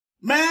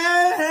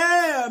Man,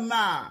 hell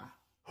nah.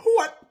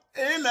 What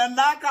in the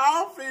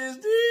knockoff is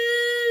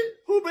this?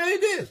 Who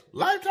made this?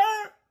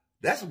 Lifetime?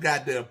 That's some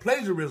goddamn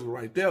plagiarism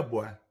right there,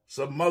 boy.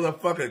 Some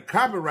motherfucking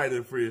copyright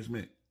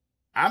infringement.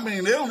 I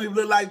mean, they don't even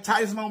look like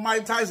Tyson on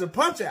Mike Tyson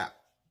Punch-Out.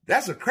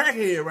 That's a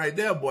crackhead right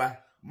there, boy.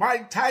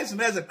 Mike Tyson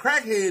as a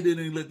crackhead didn't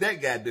even look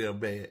that goddamn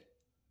bad.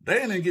 They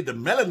didn't even get the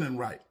melanin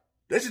right.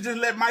 They should just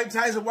let Mike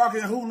Tyson walk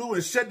in Hulu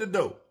and shut the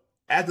door.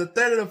 After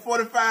 30 to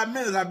 45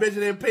 minutes, I bet you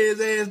they'll pay his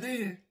ass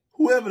then.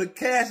 Whoever the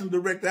casting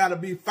director ought to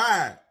be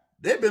fired.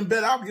 They've been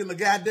better off getting a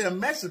goddamn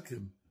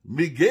Mexican.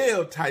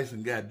 Miguel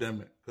Tyson,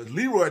 goddammit. Because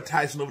Leroy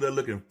Tyson over there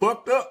looking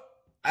fucked up.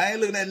 I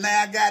ain't looking at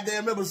 9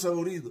 goddamn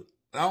episode either.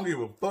 I don't give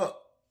a fuck.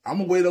 I'm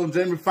gonna wait on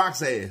Jamie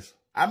Foxx ass.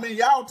 I mean,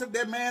 y'all took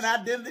that man's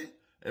identity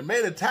and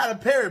made a Tyler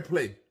Perry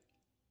play.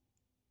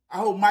 I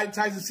hope Mike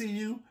Tyson see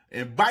you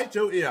and bite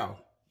your ear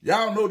off.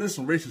 Y'all know this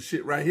some racial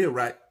shit right here,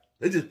 right?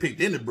 They just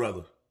picked any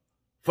brother.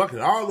 Fuck it,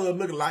 all of them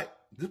look alike.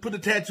 Just put the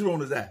tattoo on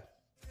his eye.